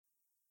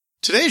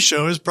Today's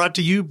show is brought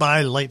to you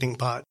by Lightning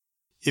Pod.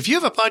 If you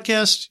have a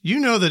podcast, you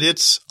know that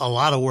it's a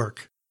lot of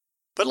work.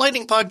 But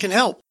Lightning Pod can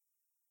help.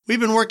 We've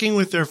been working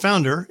with their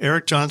founder,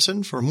 Eric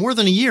Johnson, for more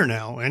than a year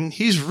now, and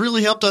he's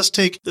really helped us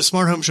take the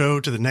Smart Home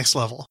Show to the next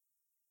level.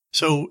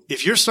 So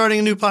if you're starting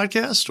a new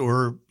podcast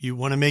or you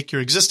want to make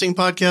your existing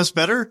podcast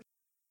better,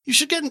 you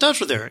should get in touch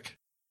with Eric.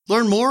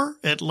 Learn more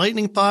at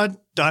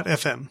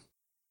lightningpod.fm.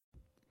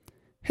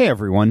 Hey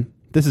everyone,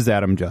 this is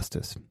Adam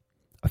Justice.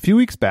 A few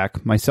weeks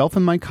back, myself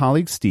and my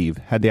colleague Steve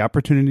had the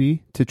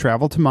opportunity to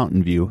travel to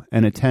Mountain View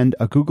and attend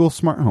a Google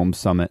Smart Home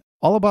Summit,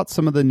 all about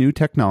some of the new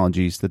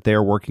technologies that they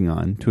are working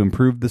on to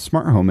improve the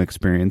smart home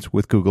experience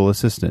with Google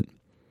Assistant.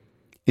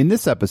 In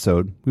this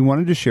episode, we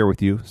wanted to share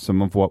with you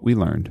some of what we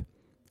learned.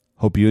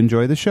 Hope you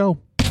enjoy the show.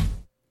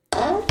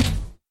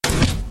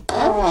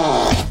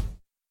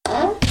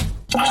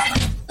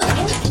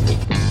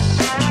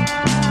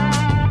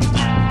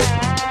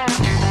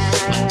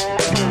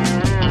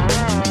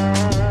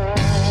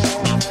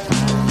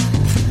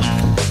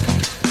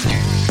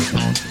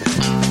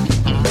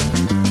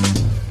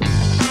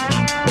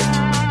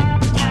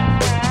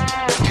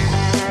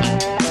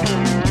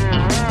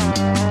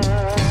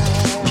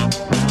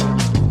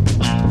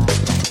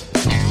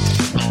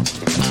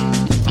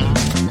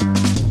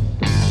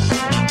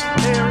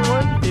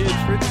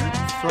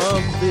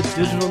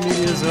 Digital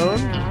Media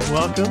Zone.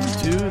 Welcome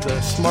to the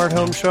Smart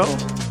Home Show.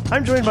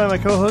 I'm joined by my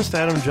co-host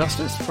Adam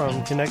Justice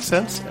from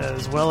ConnectSense,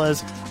 as well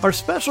as our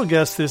special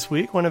guest this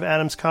week, one of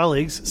Adam's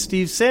colleagues,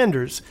 Steve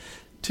Sanders.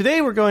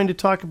 Today we're going to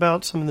talk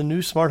about some of the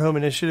new smart home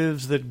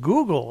initiatives that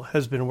Google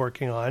has been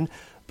working on.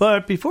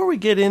 But before we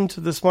get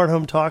into the smart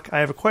home talk,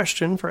 I have a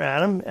question for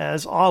Adam,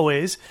 as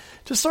always,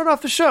 to start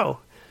off the show.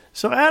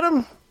 So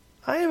Adam,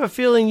 I have a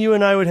feeling you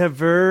and I would have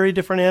very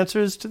different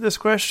answers to this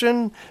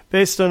question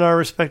based on our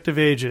respective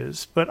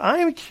ages. But I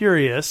am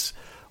curious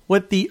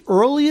what the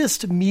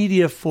earliest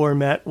media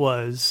format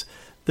was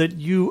that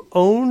you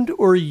owned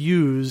or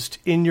used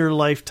in your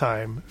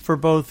lifetime for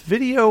both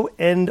video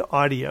and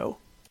audio.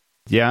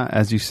 Yeah,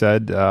 as you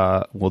said,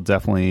 will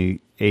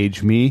definitely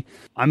age me.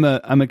 I'm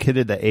a kid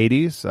of the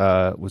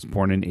 80s, was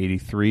born in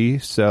 83,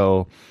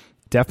 so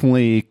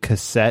definitely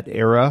cassette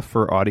era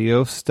for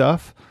audio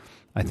stuff.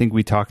 I think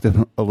we talked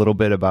a little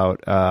bit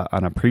about,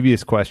 on a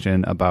previous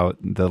question, about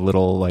the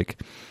little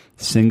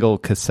single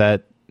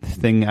cassette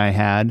thing I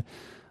had,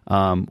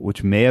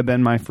 which may have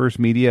been my first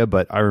media,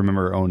 but I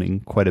remember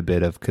owning quite a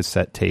bit of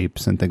cassette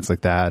tapes and things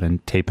like that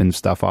and taping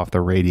stuff off the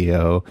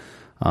radio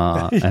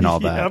and all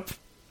that. Yep.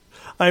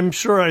 I'm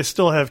sure I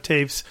still have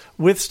tapes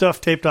with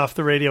stuff taped off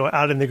the radio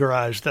out in the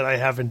garage that I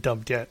haven't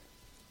dumped yet.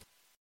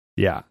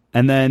 Yeah.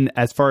 And then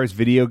as far as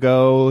video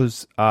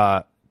goes,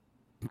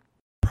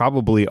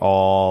 probably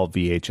all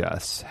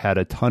VHS. Had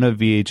a ton of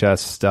VHS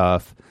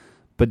stuff,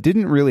 but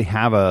didn't really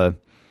have a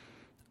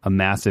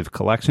massive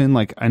collection.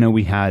 I know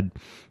we had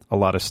a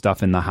lot of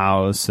stuff in the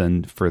house,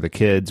 and for the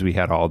kids, we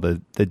had all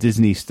the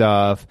Disney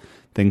stuff,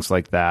 things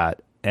like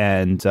that.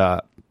 And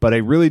but I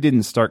really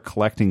didn't start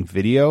collecting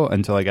video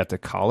until I got to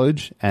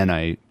college, and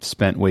I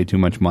spent way too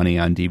much money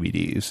on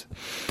DVDs.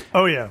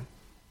 Oh, yeah.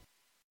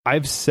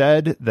 I've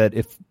said that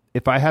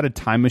if I had a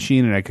time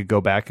machine and I could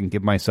go back and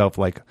give myself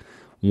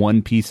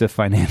one piece of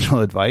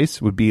financial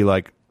advice would be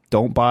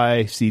don't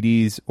buy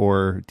CDs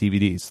or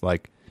DVDs.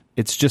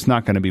 It's just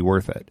not going to be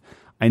worth it.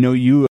 I know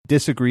you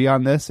disagree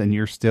on this and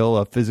you're still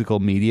a physical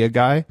media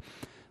guy,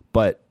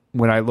 but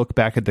when I look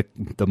back at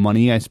the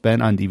money I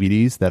spent on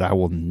DVDs that I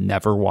will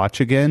never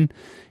watch again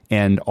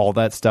and all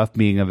that stuff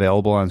being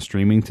available on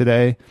streaming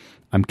today,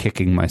 I'm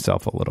kicking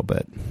myself a little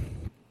bit.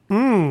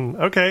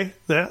 Okay.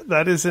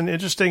 That is an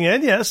interesting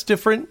and yes,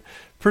 different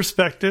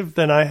perspective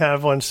than I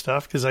have on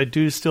stuff because I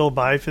do still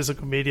buy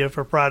physical media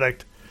for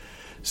product.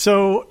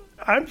 So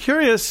I'm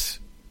curious,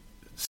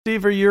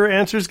 Steve, are your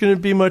answers going to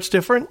be much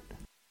different?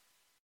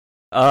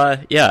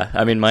 Yeah.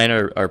 I mean, mine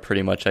are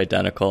pretty much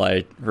identical.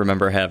 I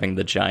remember having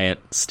the giant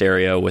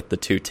stereo with the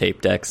 2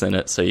 tape decks in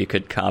it so you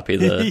could copy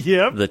the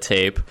yep. the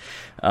tape.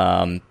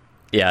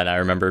 Yeah, and I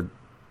remember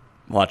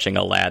watching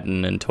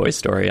Aladdin and Toy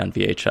Story on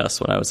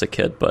VHS when I was a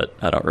kid, but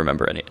I don't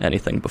remember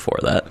anything before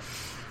that.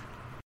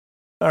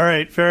 All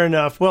right, fair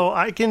enough. Well,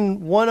 I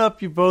can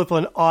one-up you both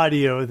on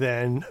audio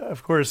then.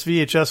 Of course,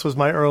 VHS was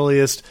my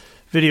earliest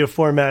video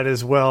format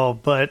as well,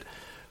 but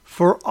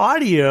for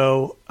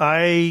audio,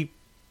 I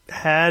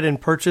had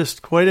and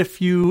purchased quite a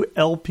few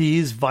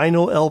LPs,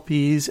 vinyl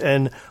LPs,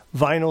 and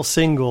vinyl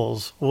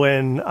singles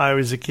when I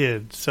was a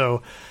kid.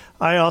 So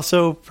I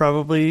also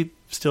probably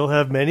still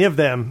have many of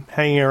them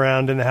hanging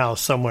around in the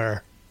house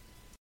somewhere.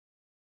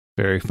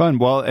 Very fun.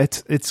 Well,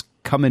 it's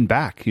coming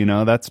back,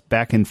 that's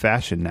back in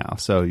fashion now.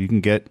 So you can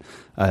get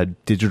a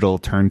digital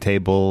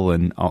turntable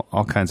and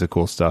all kinds of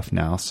cool stuff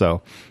now.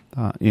 So,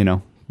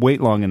 wait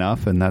long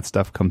enough and that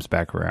stuff comes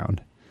back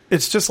around.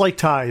 It's just like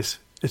ties.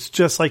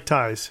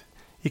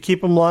 You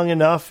keep them long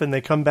enough and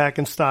they come back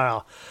in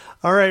style.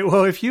 All right.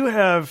 Well, if you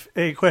have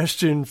a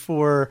question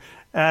for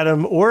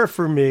Adam or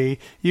for me,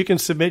 you can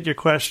submit your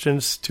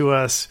questions to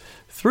us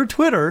through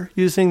Twitter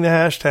using the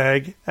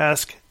hashtag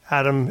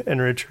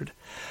AskAdamandRichard.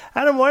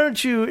 Adam, why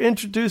don't you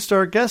introduce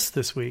our guest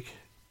this week?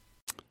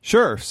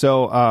 Sure.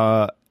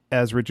 So,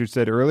 as Richard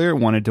said earlier,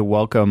 wanted to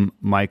welcome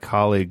my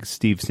colleague,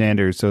 Steve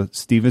Sanders. So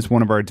Steve is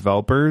one of our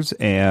developers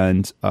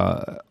and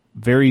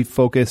very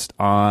focused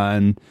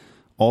on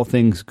all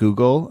things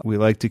Google. We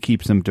like to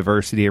keep some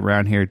diversity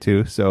around here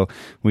too. So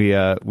we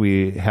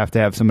have to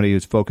have somebody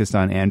who's focused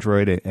on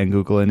Android and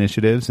Google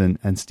initiatives,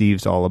 and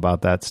Steve's all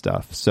about that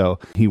stuff. So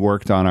he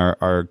worked on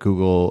our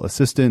Google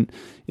Assistant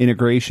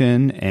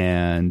integration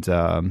and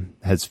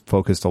has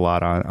focused a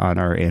lot on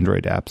our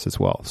Android apps as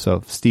well.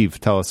 So Steve,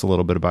 tell us a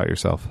little bit about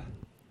yourself.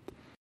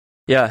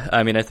 Yeah,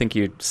 I mean, I think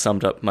you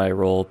summed up my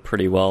role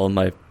pretty well.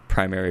 My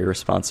primary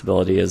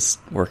responsibility is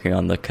working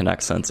on the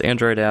ConnectSense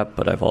Android app,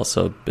 but I've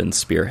also been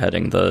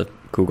spearheading the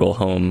Google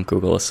Home,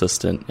 Google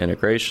Assistant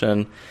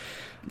integration.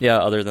 Yeah,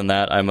 other than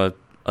that, I'm a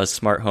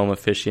smart home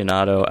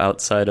aficionado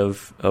outside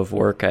of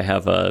work. I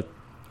have a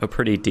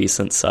pretty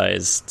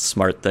decent-sized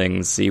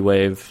SmartThings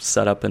Z-Wave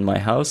set up in my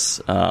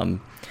house. A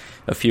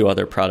few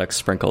other products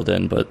sprinkled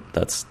in, but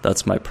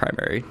that's my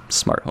primary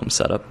smart home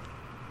setup.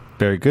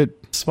 Very good.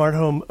 Smart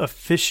home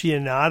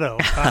aficionado.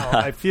 Wow,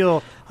 I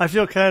feel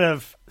kind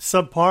of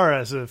subpar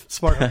as a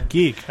smart home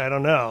geek. I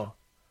don't know.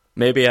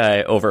 Maybe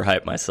I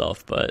overhype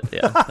myself, but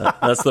yeah,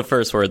 that's the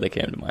first word that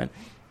came to mind.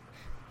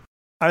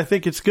 I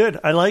think it's good.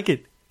 I like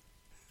it.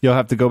 You'll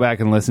have to go back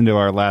and listen to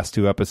our last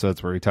 2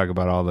 episodes where we talk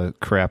about all the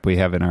crap we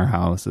have in our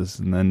houses,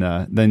 and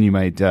then you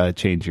might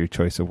change your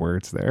choice of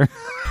words there.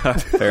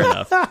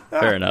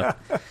 Fair enough.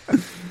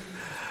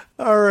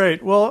 All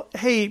right. Well,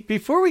 hey,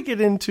 before we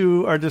get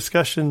into our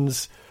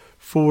discussions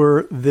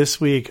for this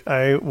week,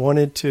 I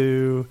wanted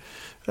to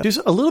do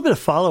a little bit of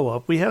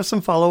follow-up. We have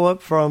some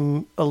follow-up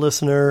from a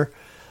listener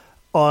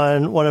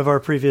on one of our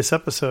previous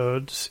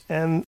episodes,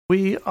 and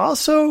we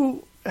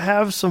also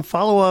have some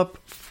follow-up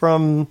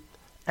from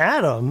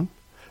Adam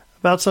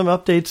about some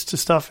updates to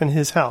stuff in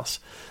his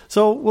house.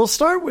 So we'll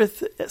start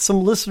with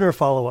some listener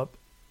follow-up.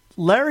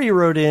 Larry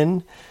wrote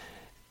in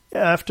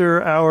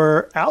after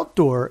our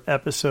outdoor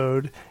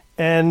episode,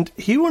 and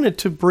he wanted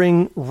to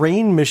bring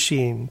Rain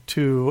Machine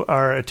to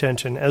our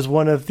attention as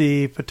one of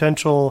the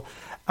potential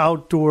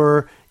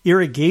outdoor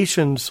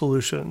irrigation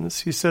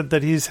solutions. He said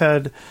that he's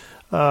had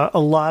a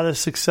lot of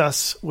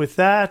success with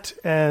that,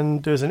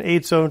 and there's an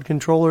 8-zone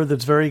controller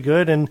that's very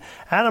good. And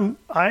Adam,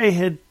 I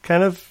had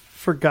kind of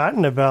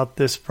forgotten about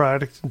this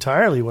product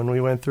entirely when we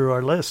went through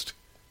our list.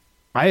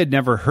 I had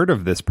never heard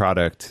of this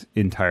product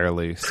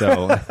entirely,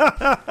 so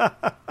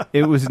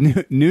it was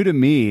new to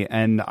me,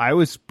 and I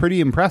was pretty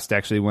impressed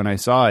actually when I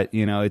saw it.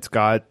 You know, it's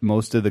got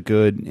most of the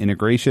good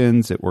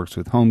integrations. It works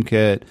with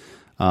HomeKit,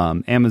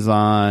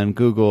 Amazon,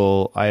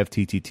 Google,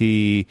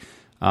 IFTTT,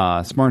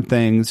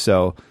 SmartThings,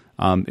 so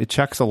it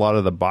checks a lot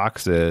of the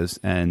boxes.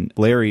 And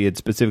Larry had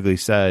specifically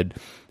said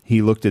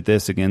he looked at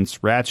this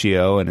against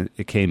Ratio, and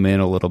it came in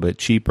a little bit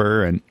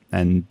cheaper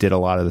and did a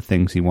lot of the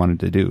things he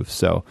wanted to do.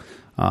 So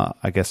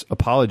I guess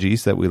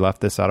apologies that we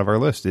left this out of our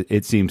list.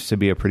 It seems to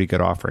be a pretty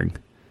good offering.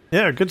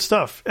 Yeah, good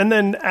stuff. And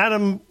then,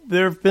 Adam,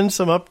 there have been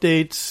some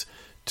updates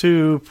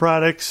to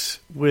products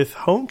with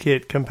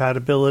HomeKit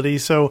compatibility.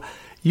 So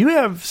you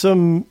have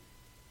some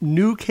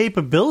new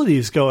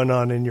capabilities going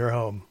on in your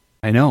home.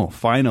 I know,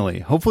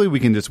 finally. Hopefully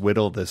we can just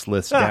whittle this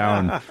list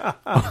down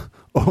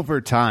over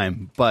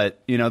time.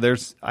 But, you know,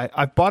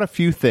 I've bought a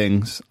few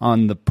things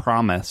on the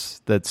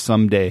promise that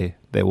someday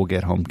they will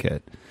get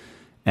HomeKit.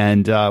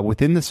 And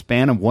within the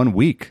span of 1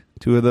 week,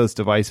 2 of those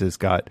devices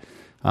got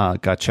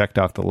checked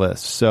off the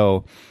list.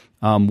 So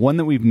one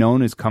that we've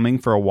known is coming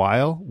for a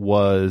while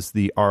was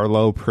the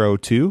Arlo Pro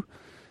 2.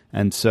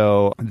 And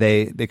so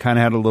they kind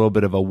of had a little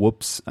bit of a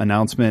whoops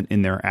announcement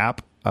in their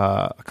app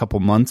a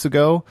couple months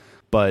ago,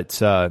 but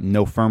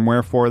no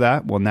firmware for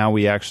that. Well, now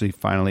we actually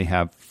finally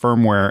have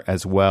firmware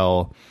as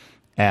well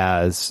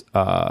as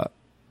the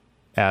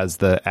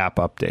app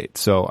update.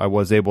 So I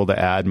was able to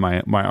add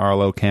my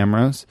Arlo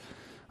cameras,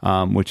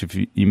 which if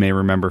you may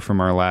remember from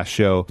our last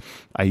show,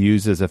 I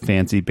use as a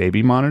fancy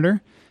baby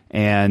monitor.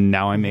 And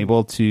now I'm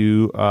able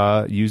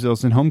to use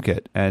those in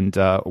HomeKit, and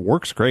it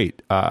works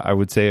great. I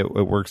would say it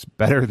works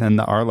better than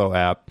the Arlo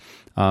app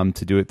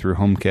to do it through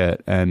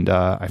HomeKit. And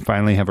I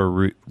finally have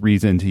a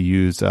reason to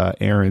use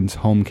Aaron's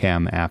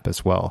HomeCam app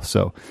as well.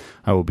 So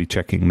I will be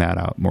checking that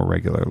out more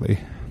regularly.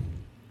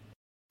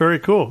 Very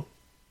cool.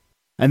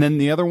 And then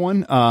the other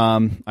one,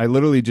 I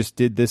literally just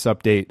did this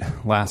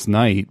update last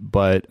night,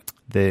 but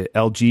the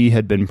LG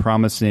had been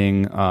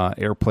promising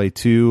AirPlay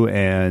 2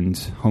 and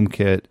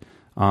HomeKit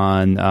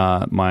on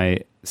my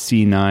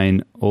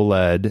C9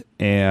 OLED,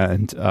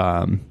 and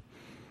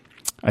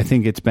I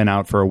think it's been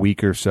out for a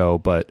week or so,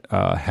 but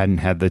hadn't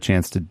had the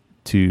chance to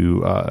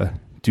do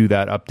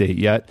that update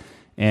yet.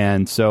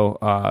 And so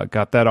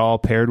got that all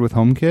paired with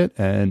HomeKit,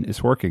 and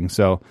it's working.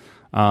 So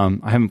I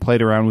haven't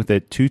played around with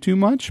it too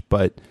much,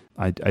 but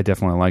I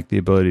definitely like the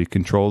ability to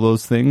control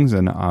those things,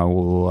 and I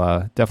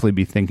will definitely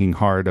be thinking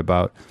hard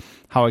about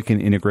how I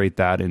can integrate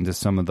that into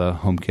some of the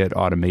HomeKit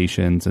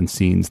automations and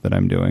scenes that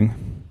I'm doing.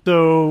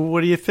 So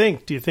what do you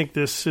think? Do you think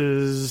this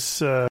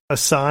is a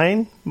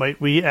sign? Might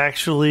we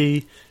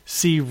actually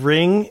see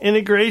Ring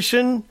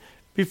integration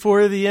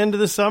before the end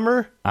of the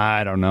summer?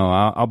 I don't know.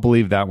 I'll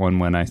believe that one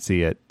when I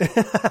see it.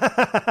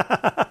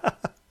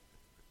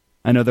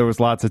 I know there was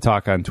lots of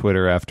talk on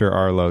Twitter after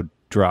Arlo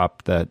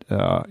dropped that,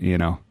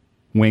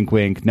 wink,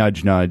 wink,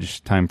 nudge,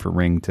 nudge, time for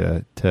Ring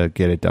to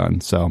get it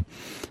done. So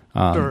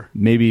Sure.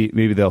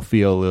 maybe they'll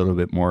feel a little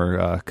bit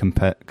more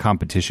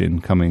competition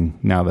coming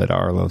now that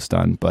Arlo's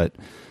done. But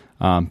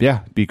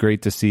be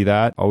great to see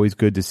that. Always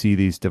good to see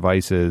these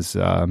devices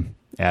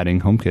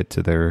adding HomeKit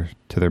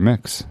to their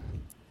mix.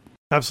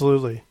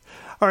 Absolutely.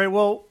 All right.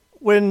 Well,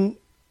 when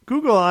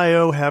Google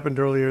I/O happened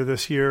earlier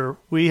this year,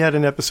 we had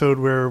an episode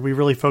where we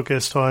really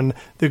focused on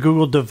the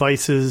Google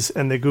devices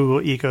and the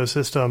Google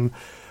ecosystem.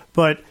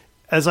 But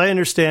as I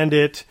understand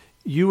it,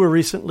 you were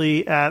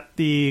recently at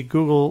the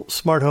Google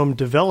Smart Home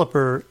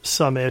Developer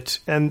Summit,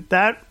 and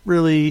that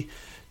really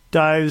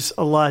dives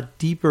a lot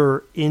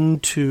deeper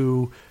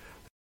into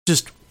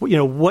just,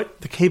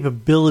 what the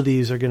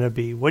capabilities are going to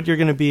be, what you're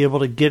going to be able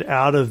to get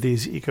out of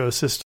these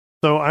ecosystems.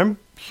 So I'm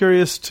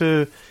curious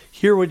to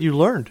hear what you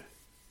learned.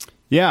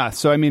 Yeah,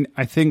 so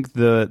I think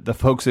the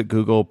folks at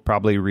Google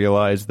probably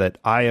realize that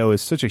I/O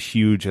is such a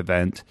huge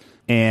event,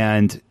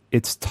 and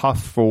it's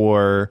tough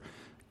for,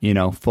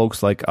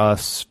 folks like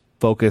us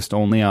focused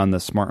only on the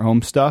smart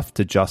home stuff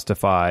to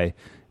justify,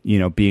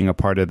 being a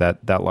part of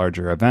that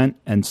larger event.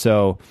 And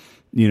so,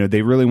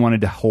 they really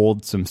wanted to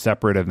hold some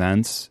separate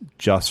events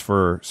just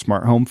for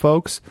smart home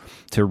folks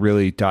to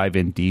really dive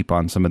in deep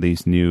on some of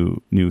these new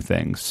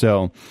things.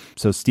 So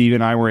Steve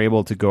and I were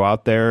able to go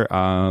out there.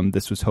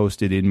 This was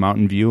hosted in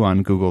Mountain View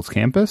on Google's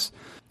campus,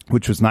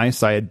 which was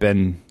nice. I had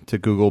been to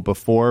Google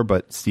before,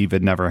 but Steve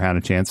had never had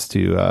a chance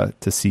to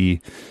see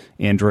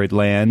Android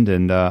Land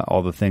and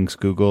all the things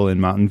Google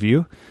in Mountain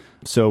View.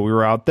 So we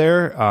were out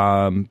there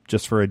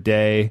just for a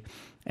day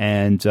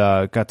and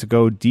got to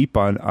go deep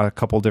on a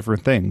couple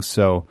different things.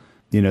 So,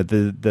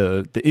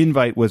 the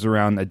invite was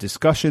around a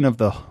discussion of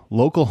the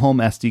local home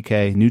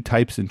SDK, new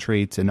types and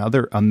traits, and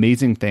other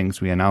amazing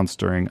things we announced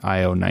during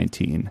I/O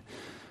 19.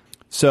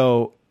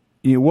 So,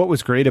 what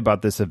was great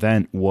about this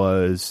event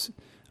was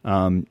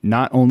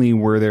not only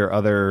were there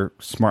other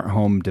smart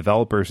home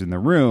developers in the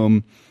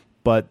room,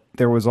 but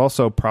there was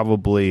also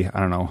probably, I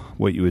don't know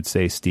what you would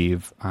say,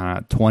 Steve,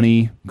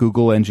 20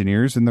 Google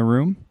engineers in the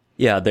room.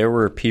 Yeah, there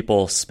were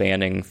people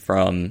spanning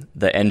from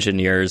the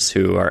engineers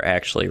who are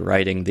actually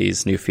writing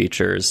these new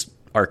features,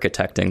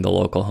 architecting the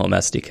local home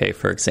SDK,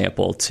 for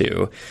example,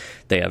 to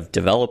they have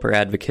developer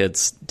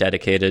advocates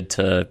dedicated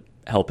to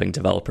helping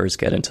developers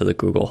get into the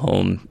Google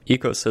Home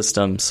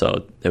ecosystem.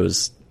 So it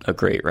was a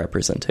great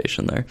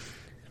representation there.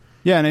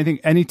 Yeah, and I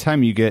think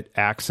anytime you get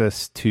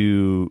access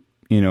to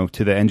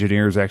the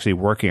engineers actually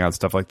working on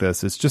stuff like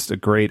this, it's just a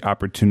great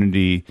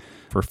opportunity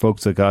for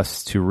folks like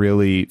us to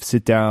really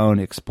sit down,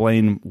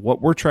 explain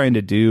what we're trying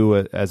to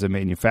do as a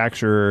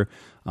manufacturer,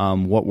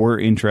 what we're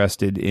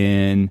interested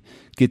in,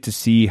 get to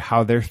see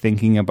how they're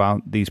thinking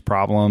about these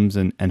problems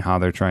and how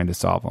they're trying to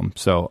solve them.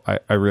 So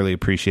I really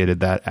appreciated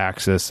that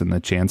access and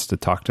the chance to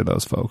talk to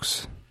those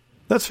folks.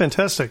 That's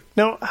fantastic.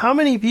 Now, how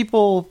many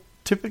people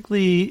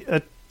typically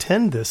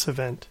attend this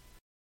event?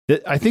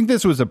 I think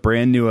this was a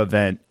brand new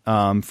event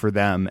for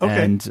them.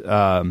 Okay.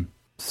 And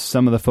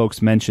some of the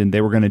folks mentioned they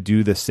were going to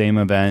do the same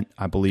event,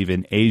 I believe,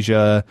 in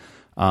Asia,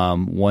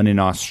 one in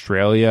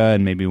Australia,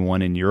 and maybe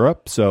one in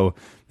Europe. So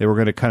they were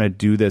going to kind of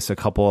do this a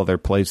couple other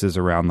places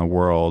around the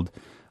world.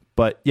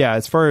 But yeah,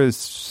 as far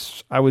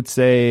as I would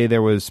say,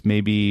 there was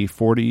maybe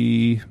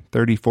 40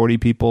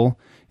 people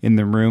in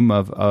the room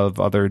of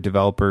other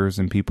developers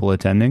and people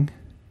attending.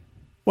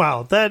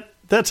 Wow,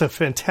 that's a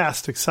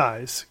fantastic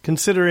size,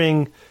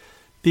 considering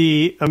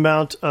the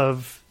amount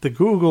of the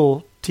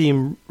Google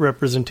team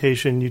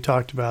representation you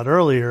talked about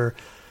earlier.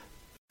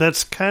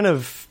 That's kind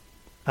of,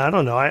 I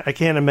don't know, I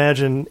can't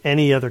imagine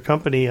any other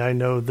company I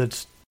know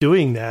that's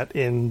doing that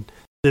in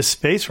this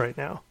space right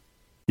now.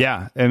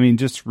 Yeah,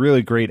 just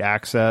really great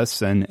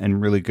access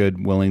and really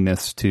good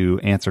willingness to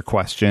answer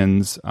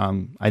questions.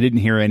 I didn't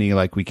hear any,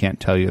 we can't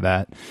tell you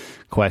that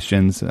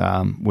questions,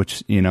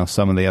 which,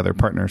 some of the other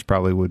partners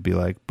probably would be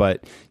like.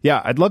 But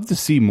yeah, I'd love to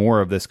see more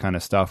of this kind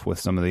of stuff with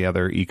some of the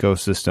other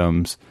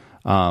ecosystems.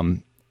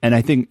 And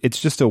I think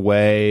it's just a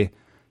way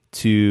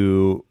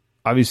to,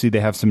 obviously they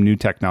have some new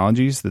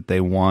technologies that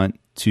they want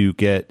to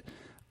get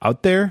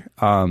out there.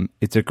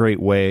 It's a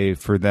great way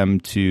for them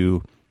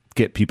to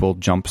get people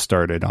jump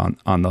started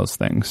on those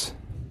things.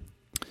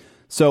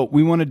 So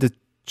we wanted to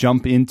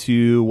jump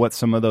into what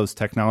some of those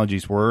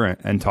technologies were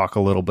and talk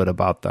a little bit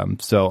about them.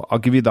 So I'll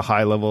give you the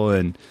high level,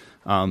 and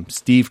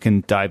Steve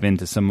can dive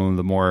into some of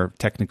the more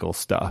technical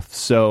stuff.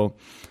 So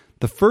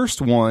the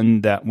first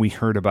one that we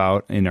heard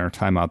about in our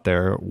time out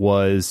there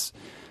was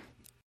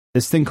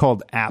this thing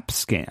called App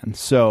Scan.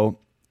 So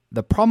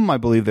the problem I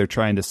believe they're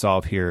trying to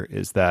solve here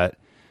is that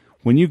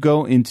when you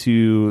go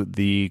into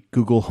the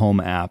Google Home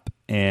app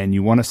and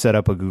you want to set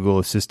up a Google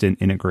Assistant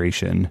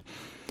integration,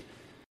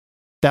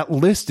 that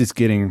list is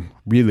getting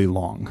really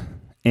long.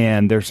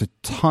 And there's a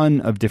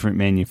ton of different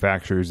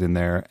manufacturers in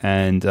there.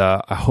 And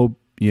I hope,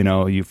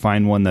 you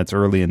find one that's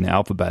early in the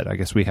alphabet. I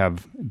guess we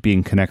have,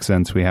 being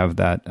ConnectSense, we have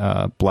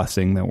that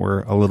blessing that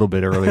we're a little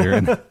bit earlier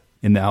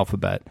in the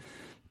alphabet.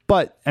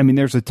 But, I mean,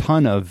 there's a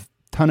ton of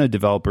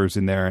developers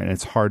in there, and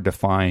it's hard to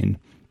find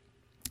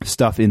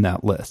stuff in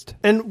that list.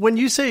 And when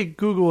you say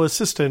Google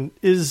Assistant,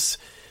 is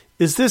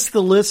this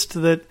the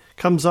list that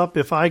comes up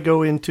if I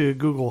go into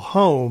Google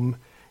Home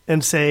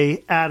and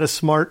say, add a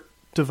smart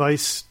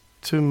device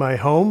to my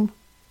home?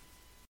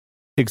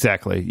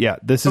 Exactly. Yeah.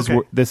 This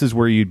is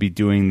where you'd be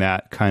doing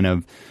that kind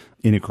of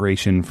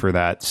integration for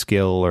that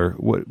skill, or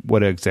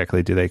what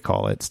exactly do they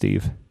call it,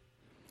 Steve?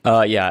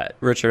 Yeah,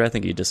 Richard, I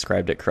think you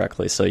described it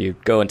correctly. So you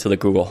go into the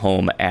Google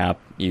Home app,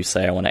 you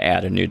say, I want to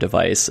add a new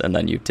device, and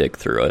then you dig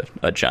through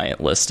a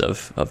giant list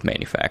of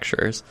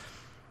manufacturers.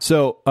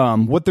 So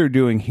what they're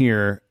doing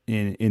here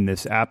in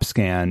this app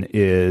scan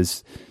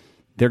is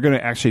they're going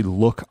to actually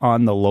look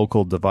on the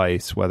local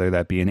device, whether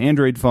that be an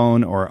Android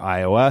phone or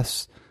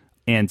iOS,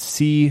 and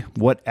see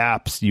what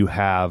apps you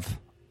have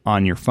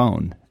on your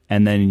phone,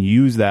 and then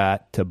use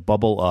that to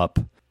bubble up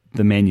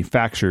the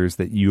manufacturers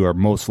that you are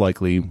most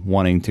likely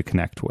wanting to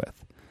connect with.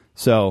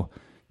 So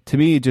to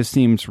me, it just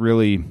seems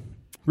really,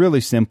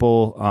 really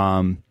simple.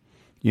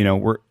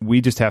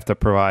 We just have to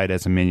provide,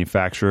 as a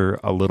manufacturer,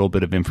 a little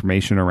bit of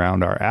information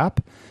around our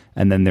app,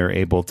 and then they're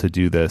able to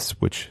do this,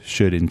 which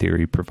should, in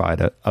theory,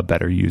 provide a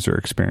better user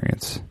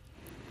experience.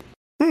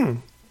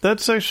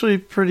 That's actually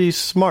pretty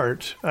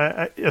smart.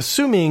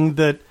 Assuming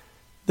that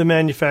the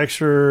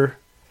manufacturer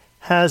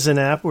has an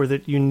app, or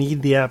that you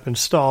need the app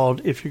installed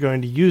if you're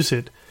going to use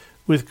it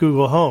with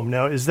Google Home.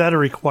 Now, is that a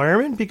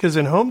requirement? Because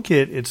in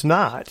HomeKit, it's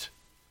not.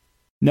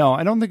 No,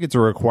 I don't think it's a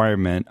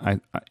requirement. I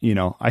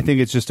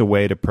think it's just a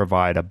way to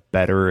provide a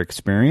better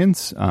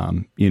experience.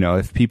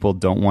 If people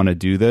don't want to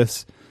do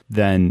this,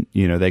 then,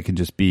 they can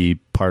just be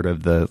part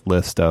of the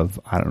list of,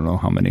 I don't know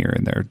how many are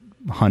in there,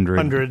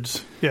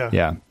 hundreds. Yeah.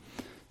 Yeah.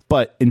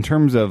 But in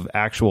terms of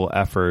actual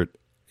effort,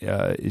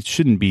 it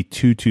shouldn't be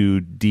too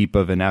deep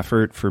of an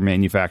effort for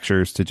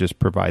manufacturers to just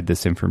provide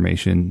this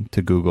information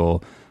to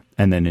Google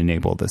and then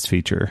enable this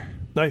feature.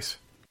 Nice.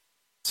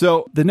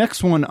 So the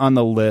next one on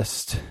the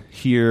list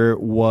here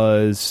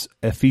was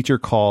a feature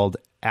called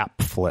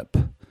App Flip.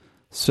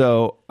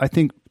 So I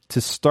think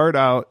to start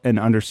out and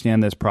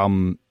understand this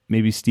problem,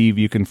 maybe Steve,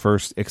 you can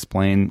first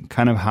explain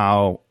kind of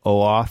how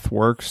OAuth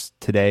works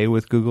today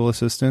with Google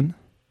Assistant.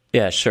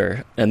 Yeah,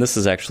 sure. And this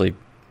is actually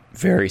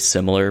very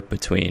similar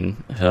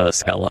between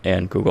Scala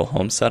and Google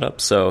Home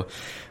setup. So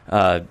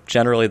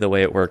generally the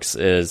way it works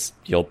is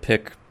you'll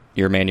pick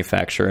your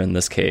manufacturer. In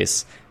this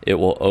case, it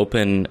will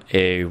open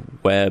a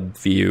web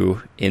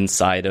view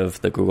inside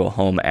of the Google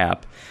Home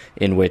app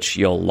in which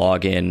you'll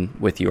log in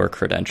with your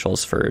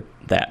credentials for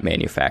that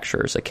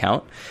manufacturer's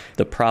account.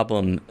 The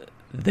problem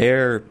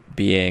there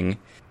being,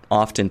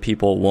 often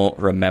people won't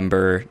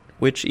remember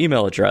which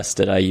email address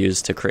did I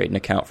use to create an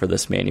account for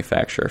this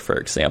manufacturer, for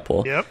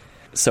example. Yep.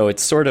 So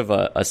it's sort of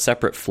a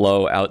separate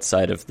flow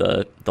outside of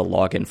the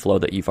login flow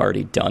that you've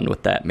already done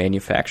with that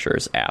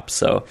manufacturer's app.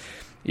 So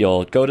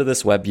you'll go to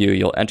this web view,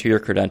 you'll enter your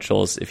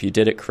credentials. If you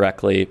did it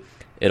correctly,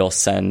 it'll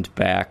send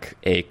back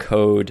a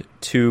code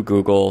to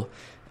Google,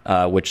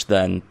 which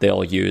then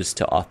they'll use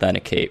to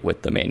authenticate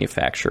with the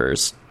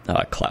manufacturer's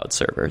cloud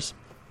servers.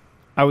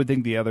 I would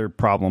think the other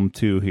problem,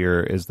 too,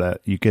 here is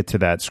that you get to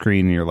that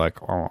screen and you're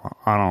like, oh,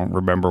 I don't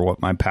remember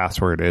what my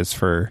password is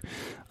for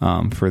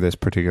this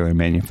particular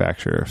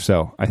manufacturer.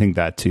 So I think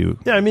that, too.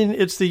 Yeah, I mean,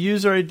 it's the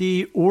user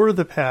ID or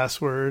the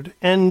password.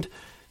 And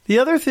the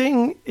other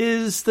thing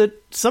is that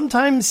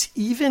sometimes,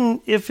 even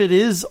if it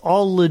is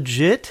all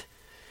legit,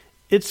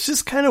 it's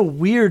just kind of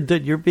weird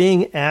that you're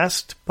being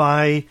asked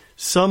by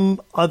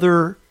some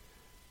other,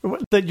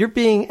 that you're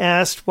being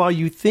asked while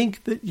you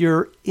think that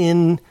you're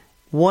in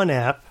one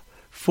app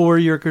for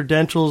your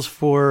credentials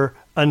for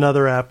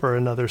another app or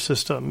another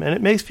system. And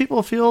it makes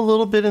people feel a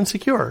little bit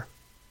insecure.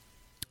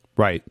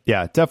 Right.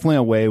 Yeah, definitely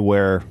a way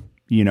where,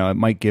 it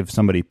might give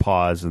somebody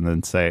pause and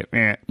then say,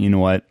 you know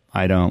what?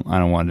 I don't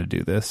want to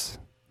do this.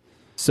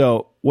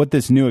 So what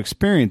this new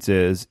experience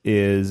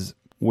is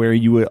where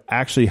you would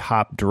actually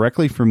hop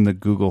directly from the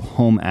Google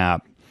Home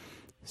app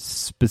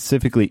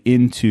specifically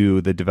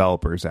into the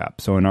developer's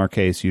app. So in our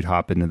case, you'd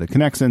hop into the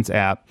ConnectSense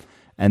app,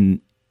 and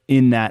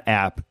in that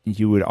app,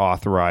 you would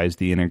authorize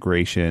the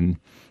integration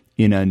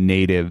in a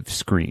native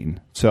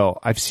screen. So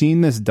I've seen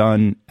this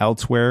done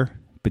elsewhere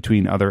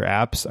between other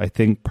apps. I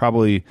think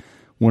probably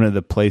one of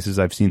the places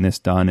I've seen this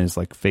done is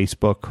like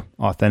Facebook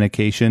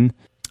authentication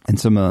and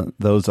some of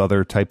those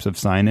other types of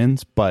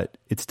sign-ins. But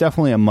it's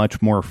definitely a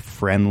much more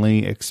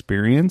friendly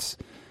experience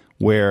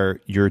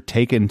where you're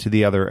taken to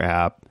the other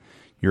app.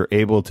 You're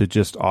able to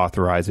just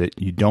authorize it.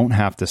 You don't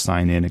have to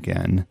sign in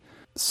again.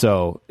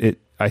 So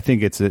I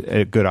think it's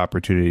a good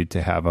opportunity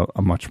to have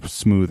a much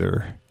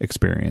smoother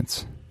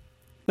experience.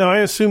 Now, I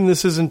assume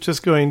this isn't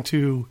just going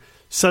to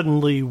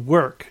suddenly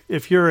work.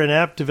 If you're an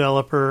app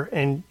developer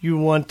and you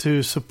want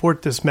to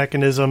support this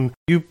mechanism,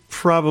 you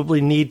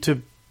probably need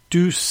to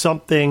do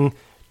something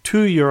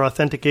to your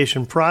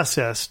authentication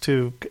process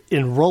to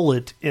enroll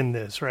it in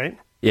this, right?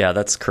 Yeah,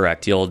 that's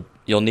correct. You'll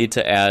need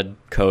to add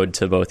code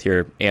to both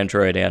your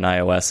Android and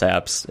iOS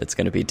apps. It's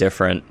going to be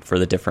different for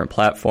the different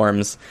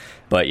platforms.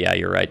 But yeah,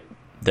 you're right.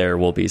 There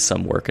will be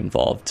some work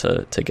involved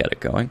to get it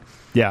going.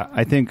 Yeah,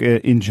 I think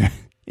in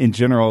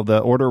general, the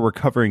order we're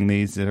covering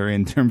these are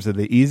in terms of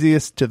the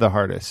easiest to the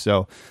hardest.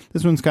 So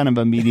this one's kind of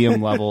a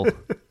medium level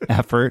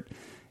effort,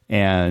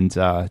 and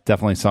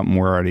definitely something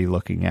we're already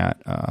looking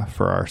at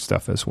for our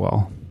stuff as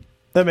well.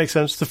 That makes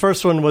sense. The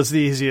first one was the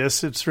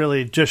easiest. It's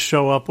really just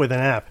show up with an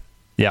app.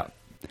 Yeah,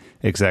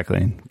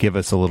 exactly. Give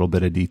us a little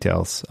bit of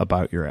details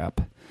about your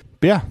app.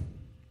 But yeah.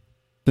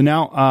 So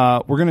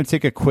now we're going to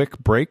take a quick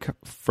break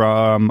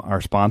from our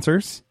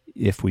sponsors,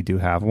 if we do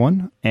have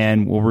one,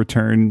 and we'll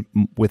return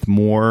with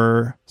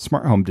more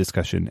smart home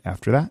discussion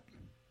after that.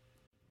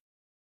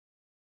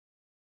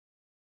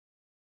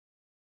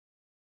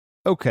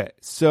 Okay,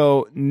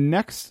 so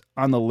next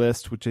on the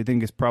list, which I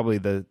think is probably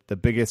the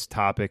biggest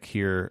topic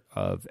here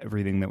of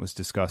everything that was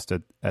discussed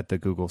at the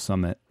Google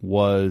Summit,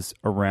 was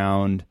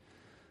around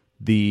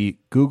the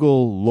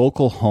Google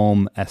Local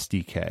Home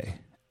SDK.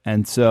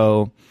 And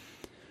so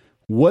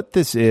what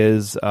this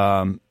is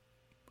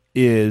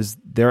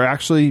they're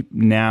actually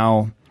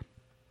now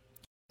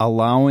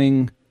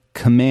allowing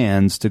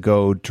commands to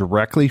go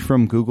directly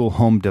from Google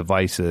Home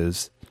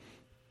devices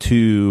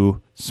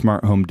to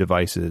smart home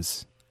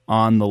devices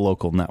on the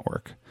local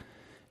network.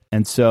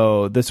 And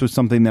so this was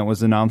something that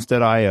was announced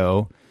at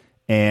I/O,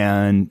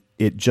 and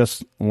it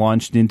just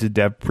launched into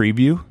dev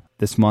preview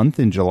this month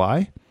in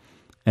July,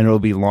 and it'll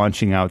be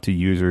launching out to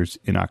users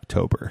in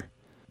October.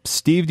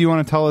 Steve, do you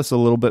want to tell us a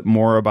little bit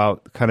more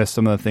about kind of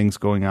some of the things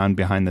going on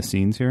behind the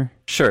scenes here?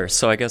 Sure.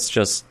 So I guess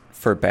just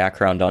for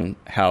background on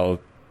how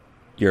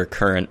your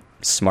current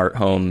smart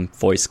home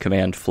voice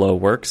command flow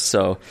works.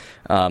 So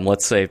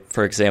let's say,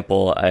 for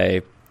example,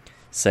 I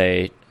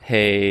say,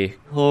 hey,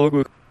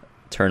 hello,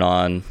 turn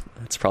on.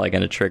 It's probably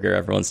going to trigger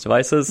everyone's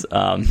devices.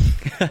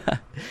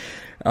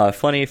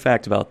 Funny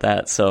fact about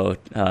that. So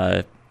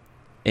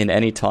in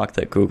any talk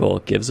that Google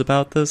gives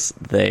about this,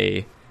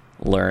 they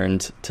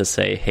learned to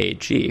say, hey,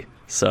 G.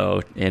 So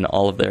in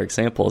all of their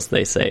examples,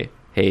 they say,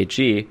 hey,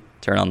 G,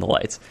 turn on the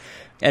lights.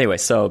 Anyway,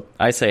 so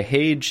I say,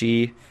 hey,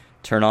 G,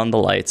 turn on the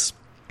lights.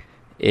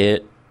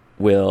 It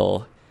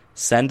will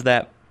send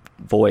that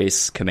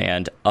voice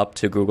command up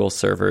to Google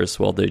servers.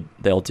 Well,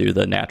 they'll do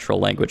the natural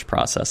language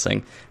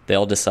processing.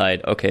 They'll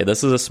decide, okay,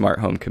 this is a smart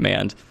home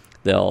command.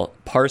 They'll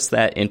parse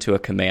that into a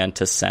command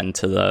to send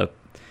to the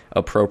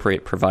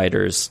appropriate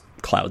provider's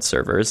cloud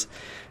servers.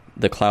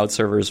 The cloud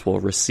servers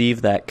will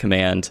receive that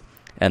command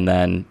and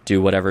then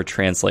do whatever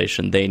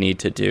translation they need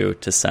to do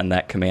to send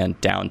that command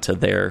down to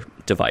their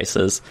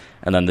devices,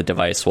 and then the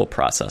device will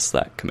process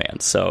that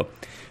command. So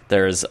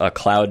there's a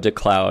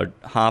cloud-to-cloud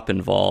hop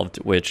involved,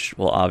 which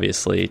will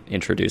obviously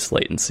introduce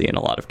latency in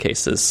a lot of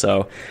cases.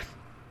 So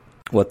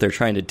what they're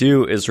trying to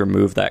do is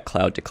remove that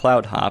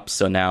cloud-to-cloud hop.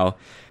 So now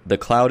the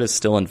cloud is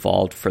still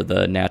involved for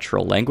the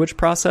natural language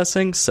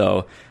processing.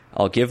 So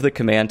I'll give the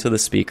command to the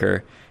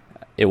speaker.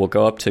 It will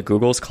go up to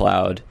Google's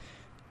cloud.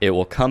 It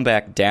will come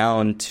back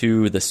down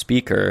to the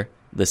speaker.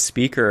 The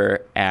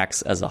speaker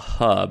acts as a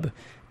hub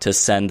to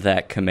send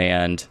that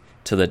command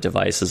to the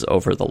devices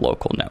over the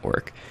local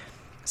network.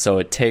 So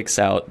it takes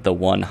out the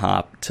one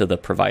hop to the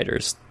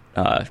provider's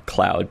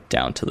cloud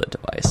down to the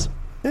device.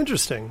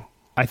 Interesting.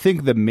 I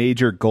think the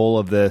major goal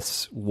of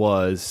this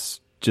was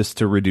just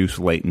to reduce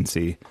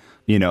latency.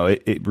 You know,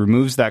 it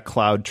removes that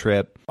cloud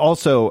trip.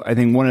 Also, I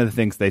think one of the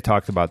things they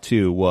talked about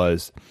too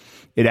was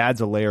it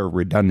adds a layer of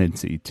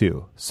redundancy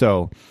too.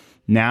 So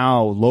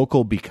now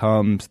local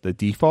becomes the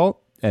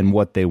default and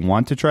what they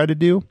want to try to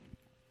do.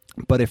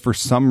 But if for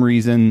some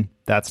reason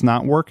that's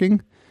not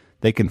working,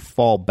 they can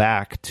fall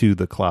back to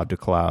the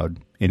cloud-to-cloud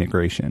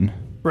integration.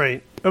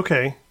 Right.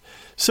 Okay.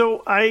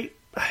 So I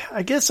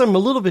guess I'm a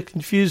little bit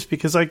confused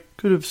because I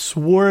could have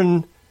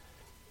sworn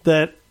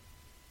that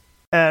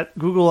at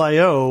Google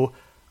I/O,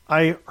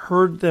 I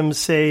heard them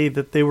say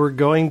that they were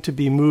going to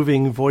be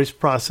moving voice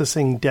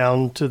processing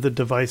down to the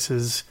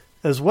devices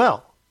as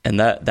well. And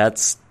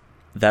that's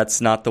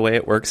not the way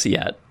it works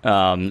yet.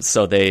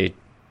 So they,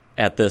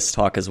 at this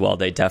talk as well,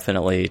 they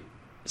definitely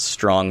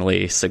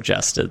strongly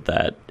suggested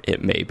that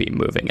it may be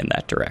moving in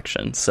that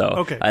direction. So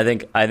okay. I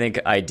think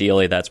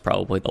ideally that's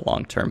probably the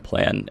long-term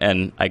plan.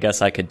 And I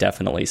guess I could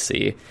definitely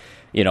see,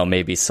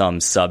 maybe some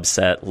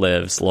subset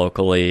lives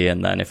locally,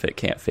 and then if it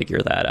can't figure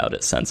that out,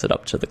 it sends it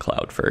up to the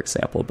cloud, for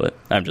example. But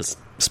I'm just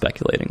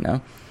speculating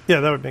now.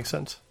 Yeah, that would make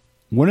sense.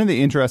 One of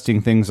the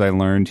interesting things I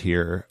learned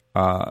here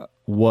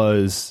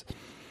was,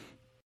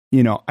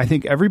 I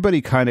think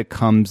everybody kind of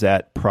comes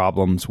at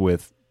problems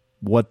with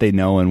what they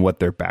know and what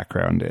their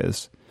background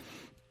is.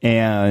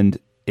 And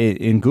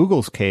in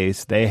Google's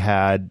case, they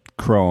had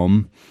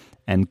Chrome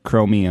and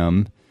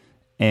Chromium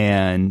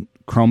and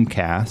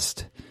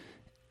Chromecast.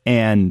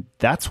 And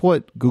that's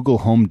what Google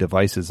Home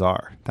devices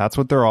are. That's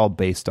what they're all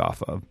based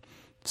off of.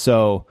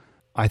 So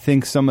I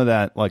think some of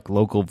that like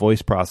local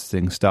voice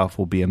processing stuff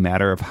will be a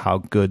matter of how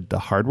good the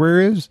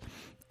hardware is.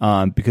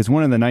 because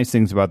one of the nice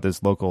things about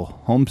this local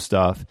home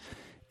stuff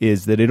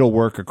is that it'll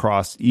work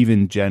across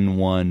even Gen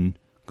 1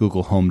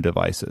 Google Home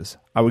devices.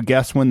 I would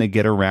guess when they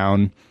get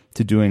around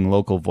to doing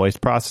local voice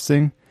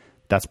processing,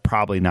 that's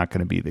probably not going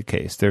to be the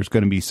case. There's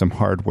going to be some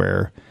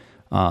hardware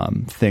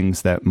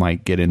things that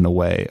might get in the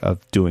way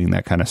of doing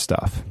that kind of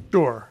stuff.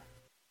 Sure.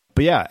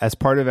 But yeah, as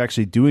part of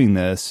actually doing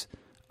this,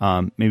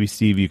 maybe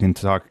Steve, you can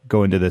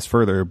go into this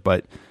further,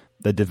 but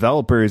the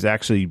developer is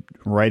actually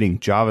writing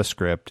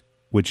JavaScript,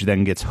 which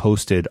then gets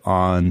hosted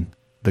on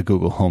the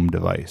Google Home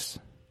device.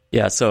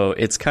 Yeah, so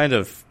it's kind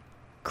of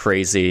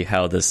crazy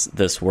how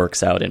this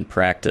works out in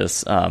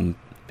practice,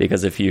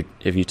 because if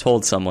you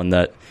told someone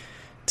that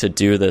to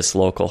do this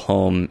local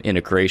home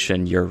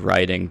integration, you're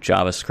writing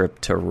JavaScript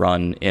to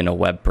run in a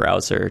web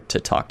browser to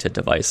talk to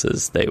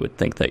devices, they would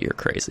think that you're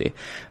crazy.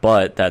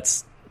 But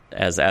that's,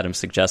 as Adam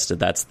suggested,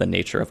 that's the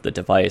nature of the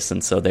device,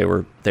 and so they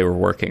were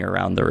working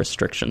around the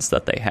restrictions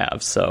that they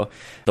have. So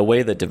the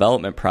way the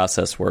development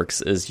process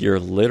works is you're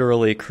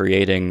literally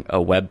creating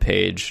a web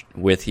page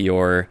with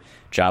your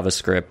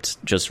JavaScript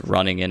just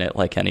running in it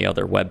like any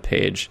other web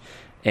page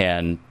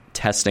and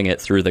testing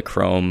it through the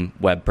Chrome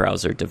web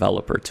browser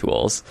developer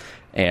tools.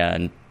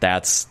 And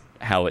that's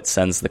how it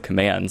sends the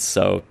commands.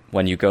 So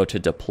when you go to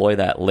deploy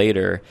that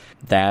later,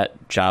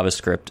 that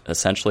JavaScript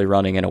essentially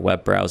running in a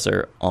web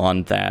browser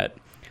on that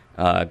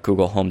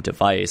Google Home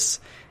device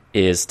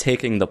is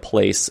taking the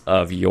place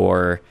of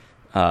your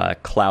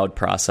cloud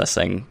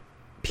processing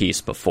piece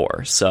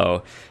before.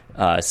 So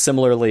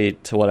similarly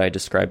to what I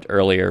described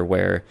earlier,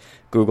 where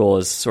Google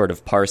is sort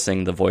of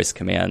parsing the voice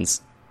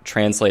commands,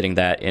 translating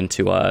that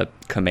into a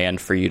command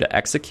for you to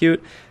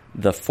execute,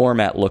 the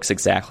format looks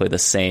exactly the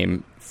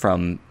same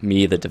from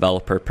me, the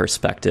developer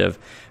perspective,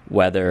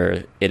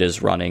 whether it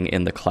is running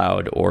in the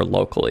cloud or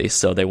locally.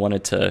 So they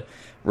wanted to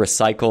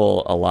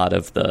recycle a lot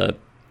of the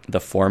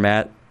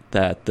format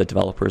that the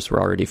developers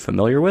were already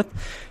familiar with.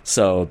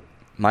 So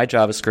my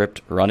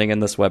JavaScript running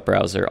in this web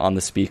browser on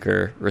the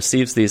speaker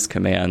receives these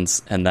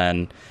commands and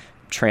then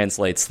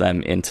translates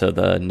them into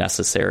the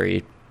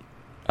necessary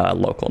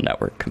local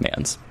network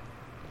commands.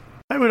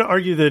 I would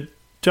argue that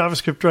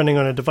JavaScript running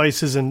on a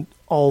device isn't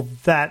all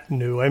that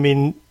new. I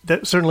mean,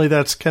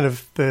 that's kind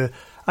of the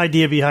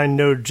idea behind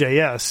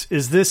Node.js.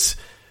 Is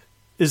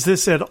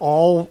this at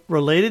all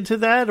related to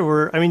that?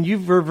 Or, I mean, you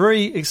were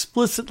very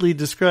explicitly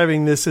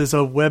describing this as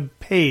a web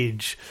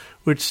page,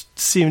 which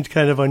seemed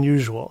kind of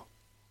unusual.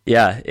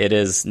 Yeah, it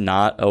is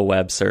not a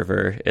web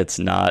server. It's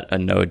not a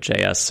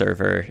Node.js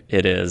server.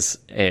 It is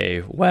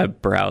a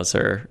web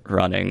browser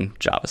running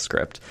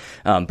JavaScript.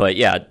 But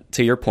yeah,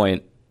 to your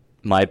point,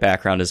 my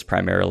background is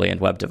primarily in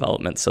web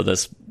development, so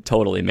this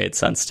totally made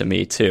sense to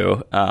me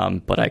too.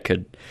 But I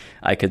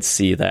could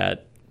see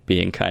that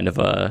being kind of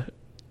a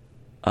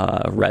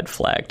red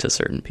flag to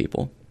certain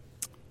people.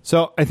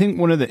 So I think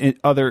one of the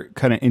other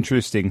kind of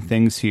interesting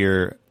things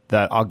here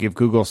that I'll give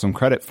Google some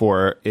credit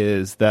for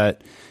is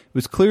that it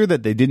was clear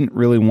that they didn't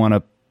really want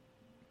to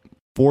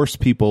force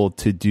people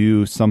to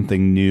do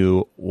something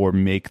new or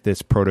make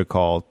this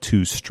protocol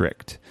too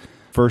strict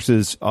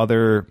versus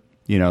other,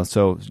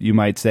 so you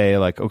might say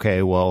like,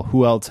 okay, well,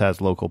 who else has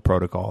local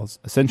protocols?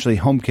 Essentially,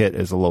 HomeKit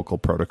is a local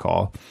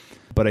protocol.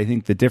 But I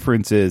think the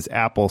difference is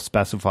Apple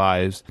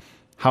specifies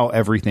how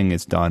everything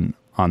is done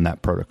on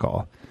that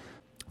protocol.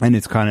 And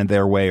it's kind of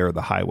their way or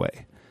the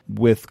highway.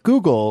 With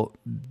Google,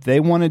 they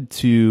wanted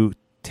to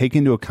take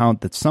into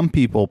account that some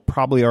people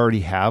probably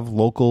already have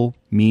local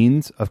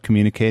means of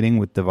communicating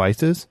with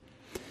devices.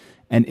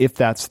 And if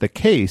that's the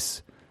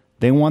case,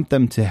 they want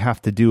them to have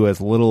to do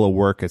as little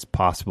work as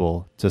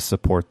possible to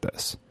support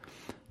this.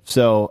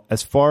 So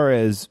as far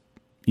as,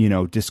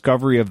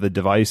 discovery of the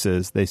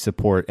devices, they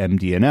support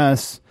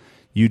MDNS,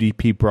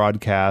 UDP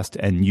broadcast,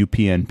 and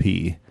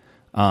UPnP.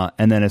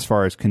 And then as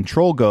far as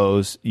control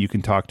goes, you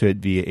can talk to it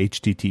via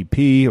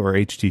HTTP or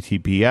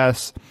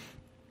HTTPS,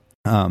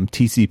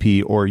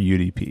 TCP or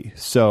UDP.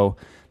 So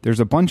there's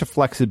a bunch of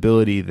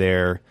flexibility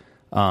there,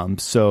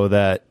 so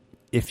that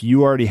if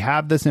you already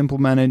have this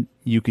implemented,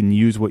 you can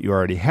use what you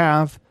already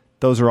have.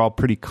 Those are all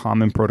pretty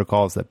common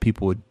protocols that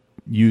people would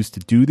use to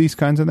do these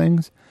kinds of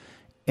things.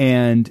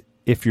 And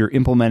if you're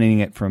implementing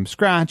it from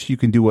scratch, you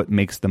can do what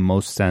makes the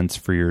most sense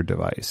for your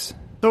device.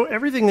 So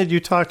everything that you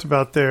talked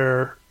about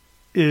there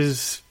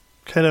is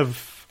kind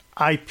of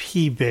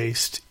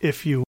IP-based,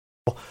 if you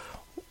will.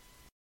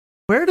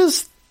 Where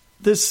does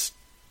this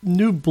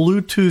new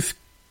Bluetooth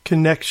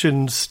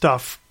connection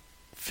stuff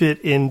fit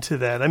into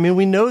that? I mean,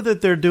 we know that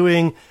they're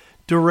doing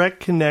direct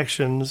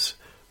connections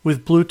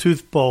with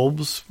Bluetooth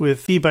bulbs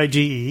with E by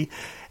GE,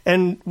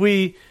 and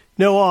we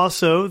know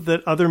also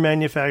that other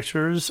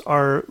manufacturers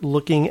are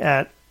looking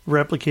at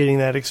replicating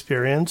that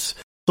experience.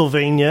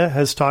 Sylvania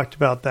has talked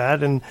about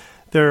that, and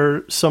there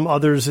are some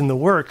others in the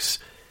works.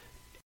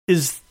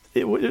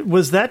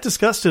 Was that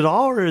discussed at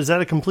all, or is that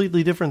a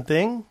completely different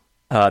thing?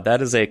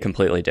 That is a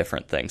completely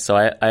different thing. So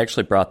I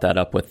actually brought that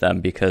up with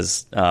them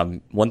because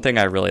one thing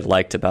I really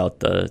liked about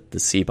the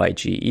C by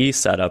GE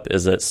setup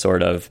is it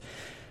sort of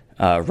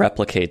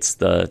replicates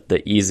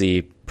the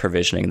easy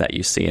provisioning that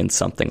you see in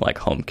something like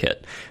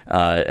HomeKit.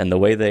 And the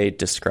way they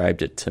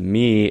described it to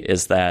me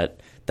is that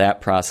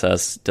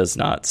process does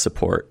not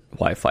support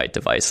Wi-Fi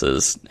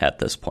devices at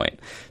this point.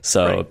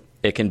 So right.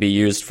 It can be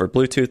used for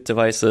Bluetooth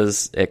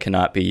devices. It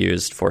cannot be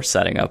used for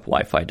setting up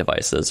Wi-Fi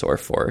devices or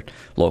for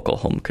local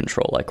home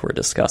control like we're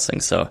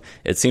discussing. So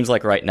it seems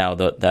like right now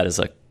that is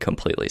a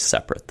completely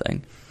separate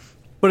thing.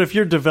 But if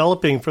you're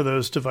developing for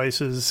those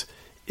devices,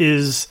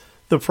 is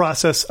the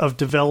process of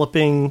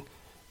developing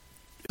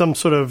some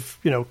sort of,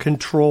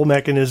 control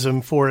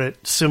mechanism for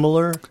it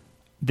similar?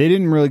 They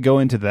didn't really go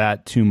into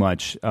that too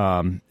much.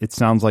 It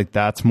sounds like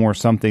that's more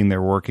something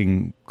they're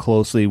working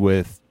closely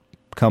with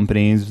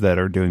companies that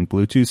are doing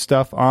Bluetooth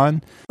stuff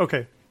on.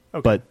 Okay.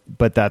 But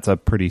that's a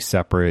pretty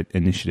separate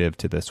initiative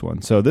to this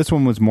one. So this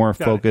one was more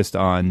focused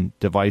on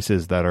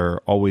devices that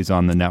are always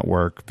on the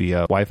network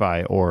via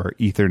Wi-Fi or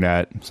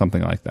Ethernet,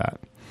 something like that.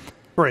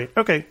 Right.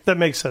 Okay. That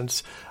makes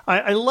sense.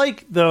 I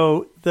like,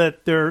 though,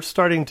 that they're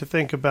starting to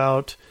think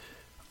about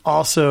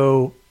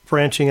also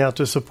branching out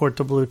to support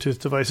the Bluetooth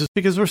devices,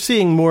 because we're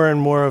seeing more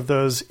and more of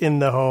those in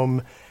the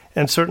home,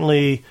 and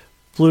certainly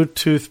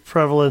Bluetooth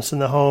prevalence in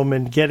the home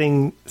and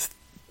getting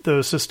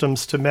those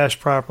systems to mesh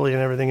properly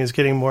and everything is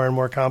getting more and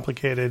more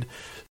complicated.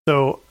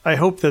 So I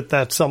hope that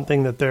that's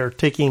something that they're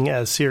taking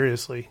as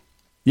seriously.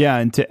 Yeah,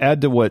 and to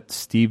add to what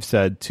Steve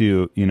said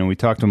too, we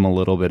talked to him a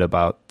little bit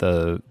about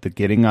the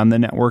getting on the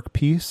network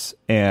piece,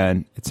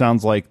 and it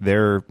sounds like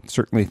they're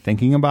certainly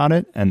thinking about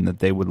it and that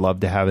they would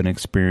love to have an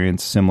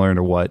experience similar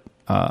to what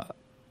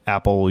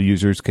Apple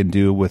users can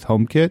do with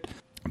HomeKit,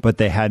 but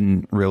they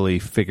hadn't really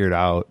figured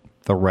out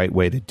the right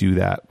way to do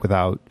that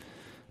without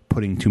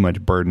putting too much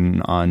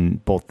burden on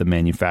both the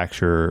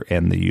manufacturer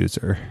and the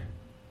user.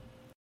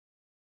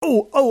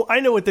 Oh, I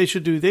know what they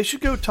should do. They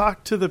should go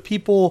talk to the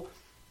people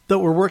that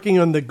were working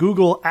on the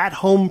Google at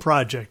Home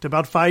project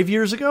about 5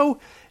 years ago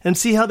and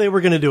see how they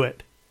were going to do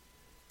it.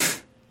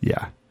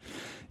 Yeah.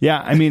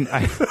 I mean,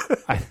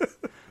 I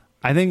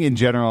think in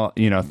general,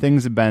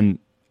 things have been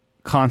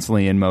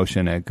constantly in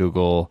motion at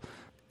Google.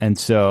 And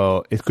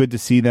so it's good to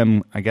see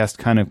them, I guess,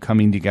 kind of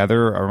coming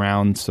together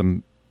around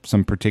some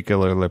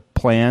particular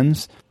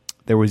plans.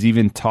 There was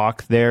even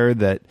talk there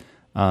that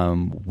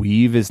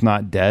Weave is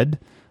not dead.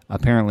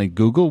 Apparently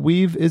Google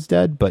Weave is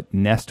dead, but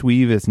Nest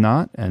Weave is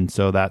not. And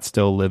so that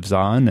still lives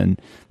on, and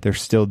they're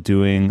still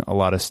doing a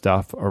lot of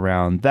stuff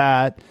around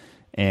that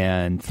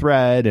and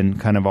Thread and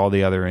kind of all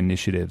the other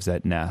initiatives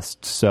at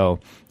Nest. So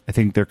I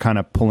think they're kind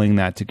of pulling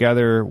that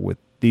together with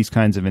these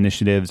kinds of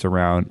initiatives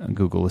around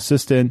Google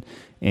Assistant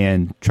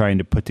and trying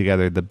to put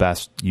together the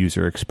best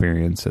user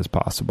experience as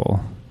possible.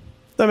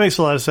 That makes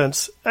a lot of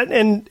sense.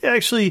 And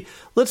actually,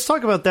 let's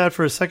talk about that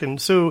for a second.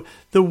 So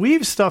the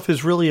Weave stuff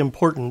is really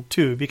important,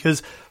 too,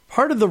 because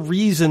part of the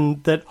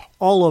reason that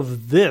all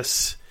of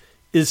this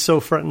is so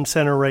front and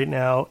center right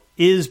now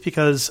is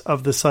because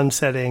of the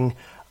sunsetting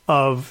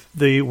of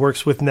the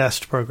Works with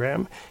Nest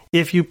program.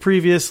 If you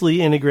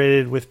previously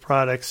integrated with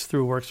products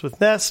through Works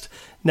with Nest,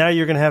 now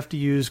you're going to have to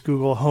use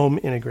Google Home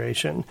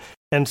integration.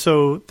 And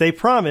so they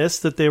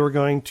promised that they were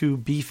going to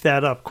beef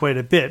that up quite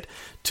a bit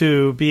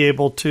to be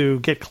able to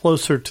get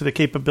closer to the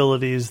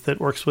capabilities that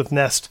Works with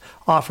Nest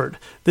offered.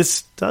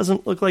 This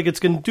doesn't look like it's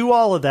going to do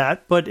all of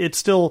that, but it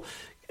still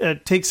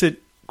takes it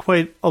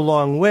quite a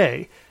long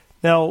way.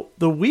 Now,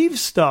 the Weave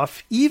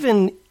stuff,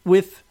 even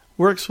with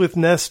Works with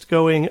Nest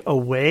going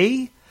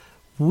away,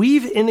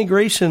 Weave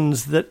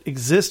integrations that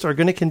exist are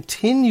going to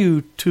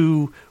continue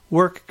to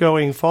work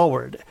going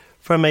forward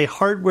from a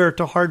hardware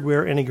to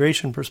hardware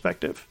integration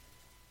perspective.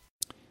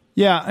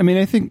 Yeah, I mean,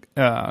 I think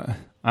I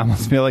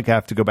almost feel like I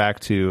have to go back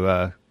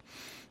to,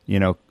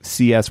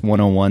 CS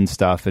 101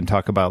 stuff and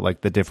talk about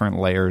like the different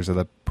layers of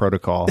the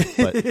protocol.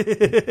 But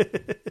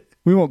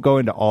we won't go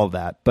into all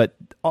that, but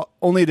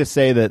only to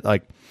say that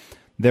like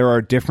there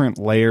are different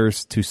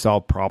layers to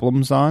solve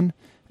problems on.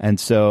 And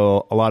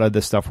so a lot of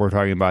the stuff we're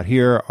talking about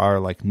here are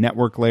like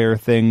network layer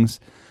things.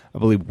 I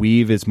believe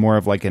Weave is more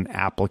of like an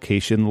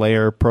application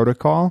layer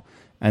protocol.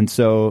 And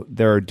so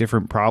there are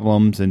different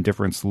problems and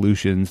different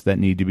solutions that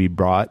need to be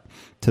brought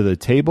to the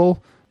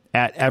table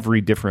at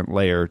every different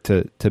layer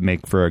to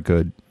make for a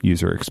good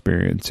user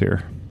experience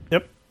here.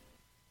 Yep.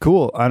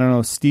 Cool. I don't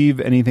know,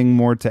 Steve, anything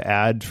more to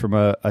add from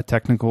a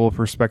technical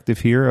perspective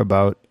here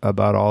about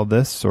all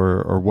this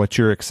or what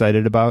you're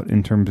excited about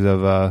in terms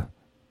of,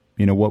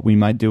 what we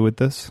might do with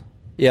this?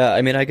 Yeah,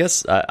 I mean, I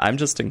guess I'm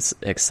just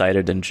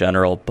excited in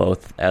general,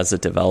 both as a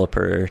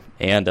developer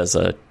and as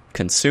a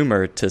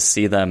consumer, to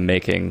see them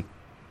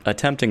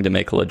attempting to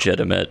make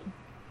legitimate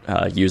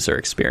user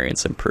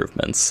experience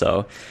improvements.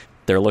 So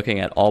they're looking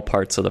at all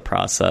parts of the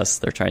process.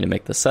 They're trying to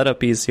make the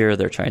setup easier.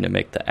 They're trying to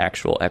make the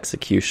actual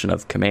execution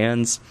of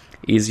commands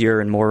easier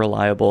and more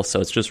reliable. So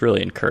it's just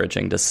really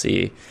encouraging to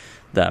see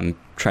them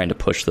trying to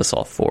push this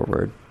all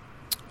forward.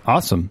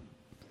 Awesome.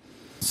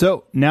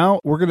 So now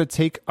we're going to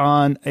take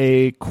on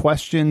a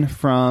question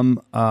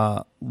from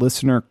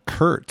listener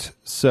Kurt.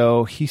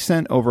 So he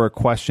sent over a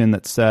question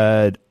that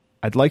said,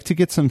 I'd like to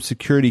get some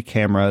security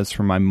cameras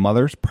for my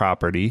mother's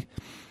property,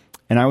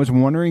 And I was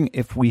wondering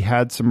if we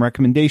had some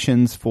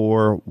recommendations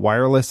for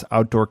wireless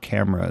outdoor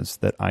cameras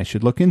that I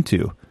should look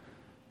into.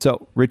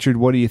 So, Richard,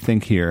 what do you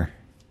think here?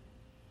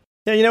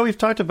 Yeah, we've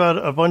talked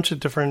about a bunch of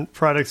different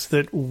products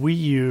that we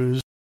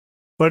use.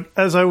 But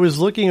as I was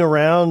looking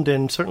around,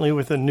 and certainly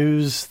with the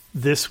news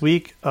this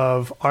week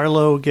of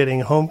Arlo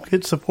getting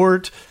HomeKit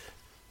support,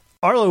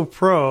 Arlo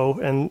Pro,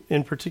 and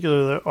in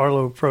particular the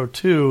Arlo Pro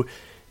 2,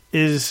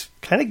 is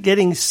kind of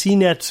getting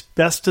CNET's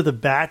best of the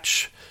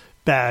batch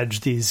badge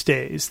these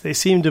days. They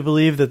seem to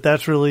believe that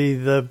that's really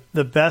the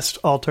best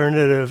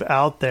alternative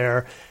out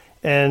there.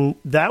 And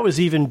that was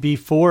even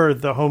before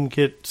the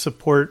HomeKit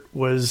support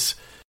was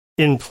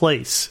in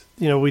place.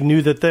 We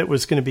knew that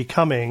was going to be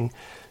coming.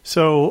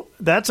 So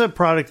that's a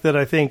product that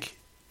I think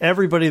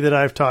everybody that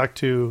I've talked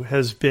to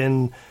has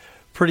been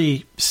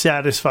pretty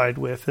satisfied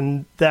with.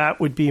 And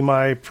that would be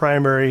my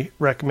primary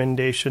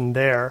recommendation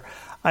there.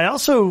 I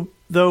also,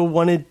 though,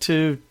 wanted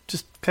to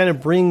just kind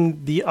of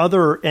bring the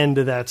other end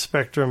of that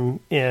spectrum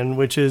in,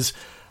 which is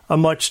a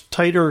much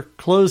tighter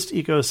closed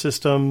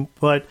ecosystem,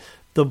 but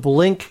the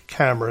Blink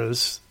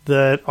cameras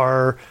that's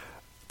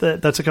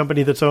a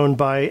company that's owned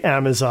by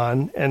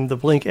Amazon, and the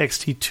Blink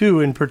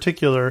XT2 in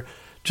particular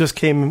just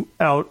came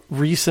out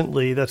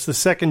recently. That's the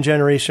second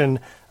generation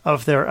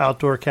of their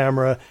outdoor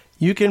camera.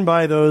 You can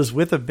buy those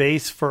with a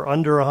base for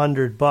under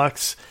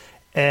 $100,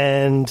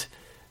 and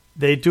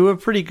they do a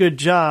pretty good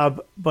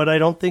job, but I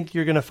don't think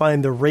you're going to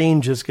find the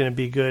range is going to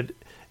be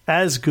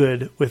as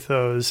good with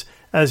those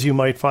as you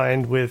might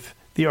find with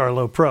the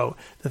Arlo Pro.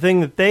 The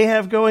thing that they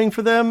have going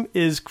for them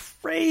is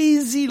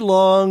crazy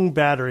long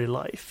battery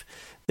life.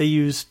 They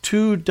use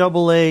 2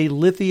 AA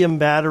lithium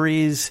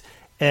batteries,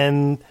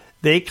 and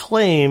they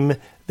claim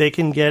they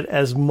can get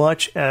as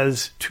much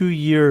as 2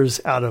 years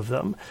out of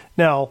them.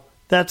 Now,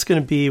 that's going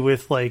to be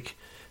with like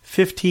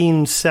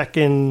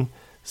 15-second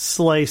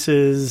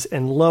slices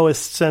and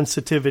lowest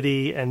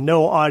sensitivity and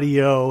no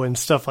audio and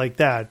stuff like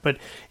that. But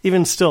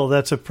even still,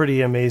 that's a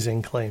pretty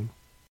amazing claim.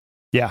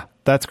 Yeah,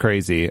 that's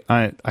crazy.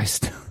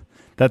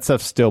 That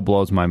stuff still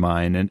blows my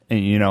mind.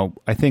 And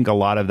I think a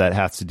lot of that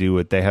has to do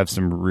with they have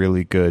some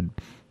really good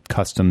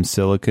custom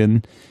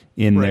silicon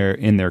in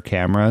their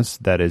cameras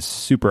that is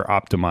super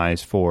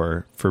optimized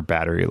for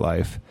battery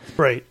life.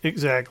 Right,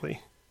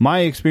 exactly. My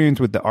experience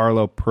with the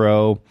Arlo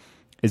Pro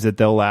is that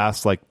they'll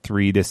last like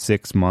 3 to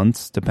 6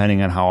 months,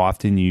 depending on how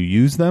often you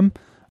use them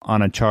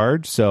on a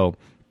charge. So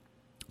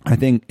I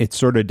think it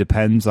sort of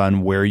depends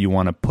on where you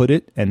want to put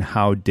it and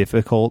how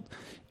difficult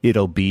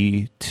it'll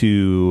be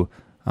to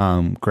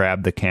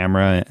grab the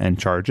camera and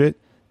charge it.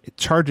 It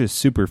charges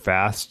super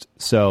fast,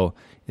 so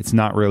it's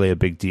not really a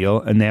big deal.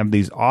 And they have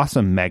these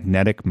awesome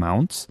magnetic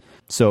mounts.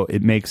 So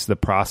it makes the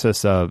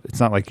process of, it's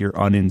not like you're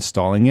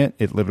uninstalling it.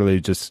 It literally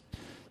just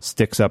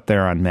sticks up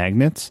there on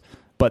magnets.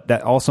 But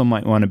that also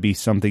might want to be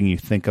something you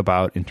think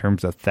about in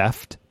terms of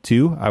theft,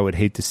 too. I would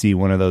hate to see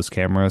one of those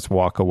cameras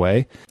walk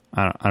away.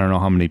 I don't know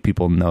how many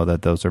people know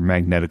that those are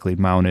magnetically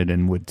mounted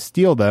and would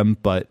steal them,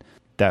 but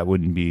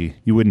you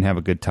wouldn't have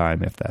a good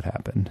time if that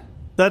happened.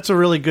 That's a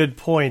really good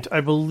point.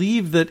 I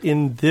believe that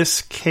in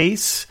this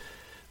case,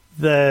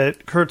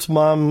 that Kurt's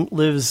mom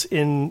lives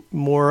in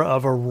more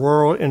of a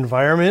rural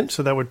environment,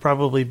 so that would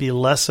probably be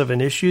less of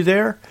an issue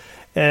there.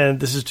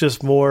 And this is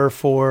just more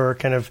for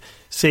kind of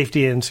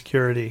safety and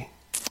security.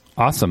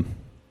 Awesome.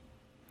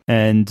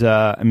 And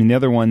the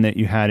other one that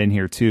you had in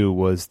here too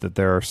was that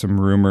there are some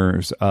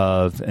rumors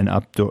of an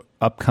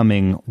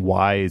upcoming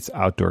Wyze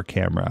outdoor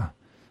camera.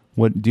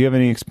 Do you have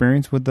any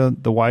experience with the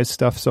Wyze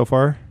stuff so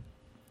far?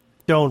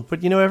 Don't,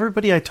 but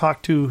everybody I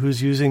talk to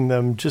who's using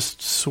them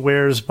just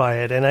swears by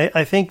it, and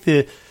I think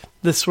the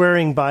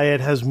swearing by it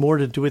has more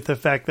to do with the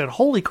fact that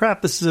holy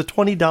crap, this is a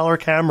 $20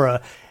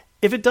 camera.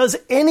 If it does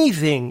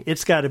anything,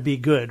 it's got to be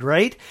good,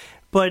 right?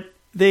 But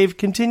they've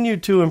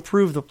continued to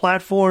improve the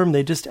platform.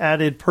 They just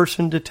added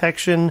person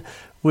detection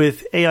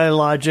with AI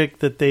logic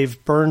that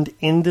they've burned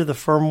into the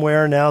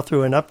firmware now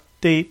through an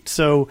update.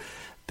 So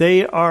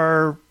they're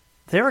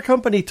a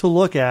company to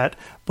look at,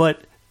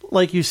 but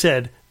like you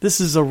said, this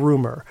is a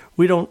rumor.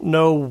 We don't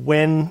know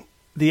when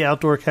the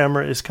outdoor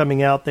camera is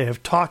coming out. They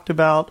have talked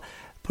about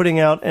putting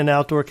out an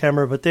outdoor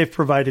camera, but they've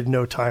provided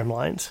no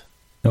timelines.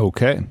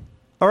 Okay.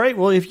 All right.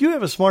 Well, if you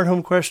have a smart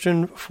home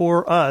question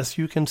for us,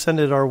 you can send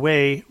it our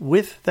way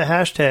with the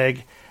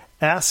hashtag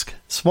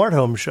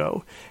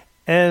AskSmartHomeShow.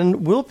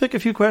 And we'll pick a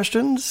few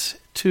questions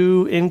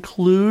to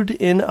include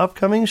in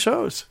upcoming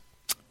shows.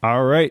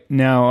 All right.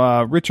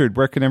 Now, Richard,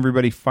 where can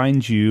everybody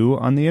find you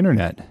on the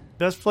internet?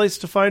 Best place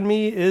to find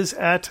me is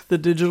at the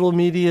Digital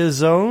Media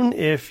Zone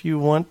if you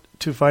want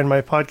to find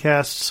my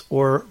podcasts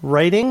or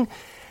writing.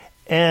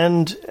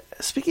 And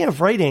speaking of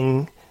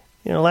writing,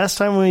 last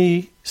time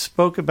we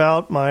spoke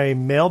about my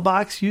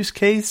mailbox use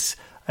case,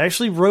 I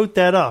actually wrote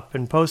that up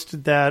and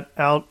posted that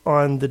out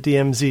on the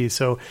DMZ.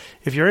 So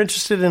if you're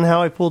interested in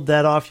how I pulled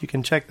that off, you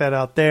can check that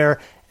out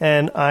there.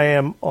 And I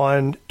am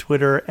on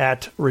Twitter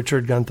at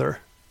Richard Gunther.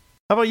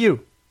 How about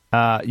you?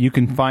 You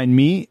can find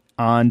me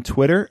on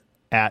Twitter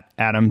at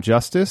Adam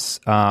Justice.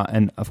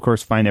 And, of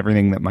course, find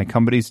everything that my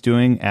company's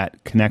doing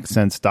at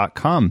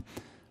connectsense.com.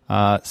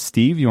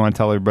 Steve, you want to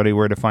tell everybody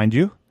where to find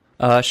you?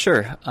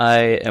 Sure. I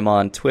am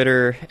on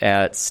Twitter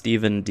at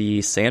Stephen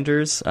D.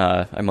 Sanders.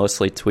 I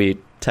mostly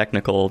tweet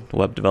technical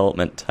web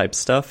development type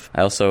stuff.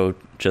 I also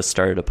just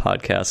started a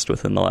podcast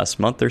within the last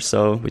month or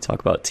so. We talk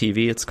about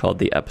TV. It's called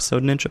the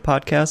Episode Ninja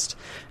Podcast,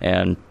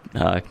 and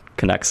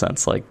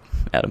ConnectSense, like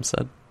Adam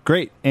said.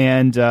 Great.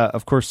 And,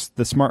 of course,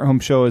 the Smart Home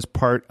Show is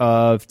part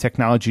of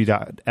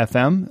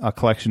Technology.fm, a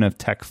collection of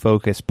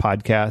tech-focused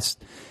podcasts,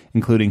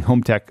 including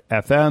Home Tech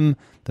FM,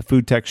 the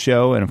Food Tech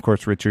Show, and, of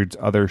course, Richard's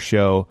other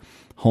show,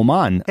 Home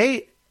On.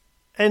 Hey,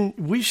 and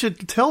we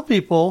should tell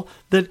people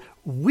that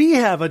we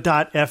have a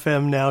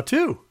 .fm now,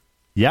 too.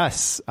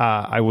 Yes,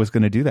 I was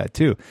going to do that,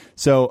 too.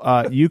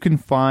 So you can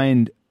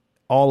find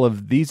all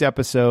of these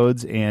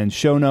episodes and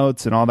show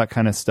notes and all that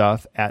kind of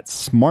stuff at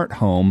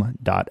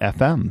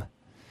smarthome.fm.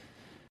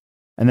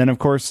 And then, of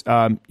course,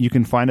 you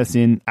can find us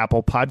in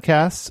Apple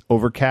Podcasts,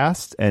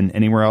 Overcast, and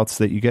anywhere else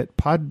that you get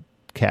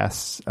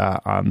podcasts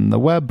on the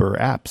web or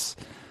apps.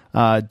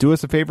 Do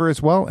us a favor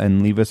as well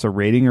and leave us a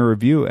rating or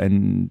review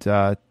and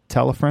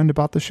tell a friend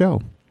about the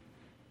show.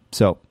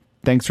 So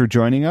thanks for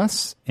joining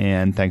us,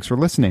 and thanks for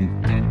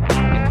listening.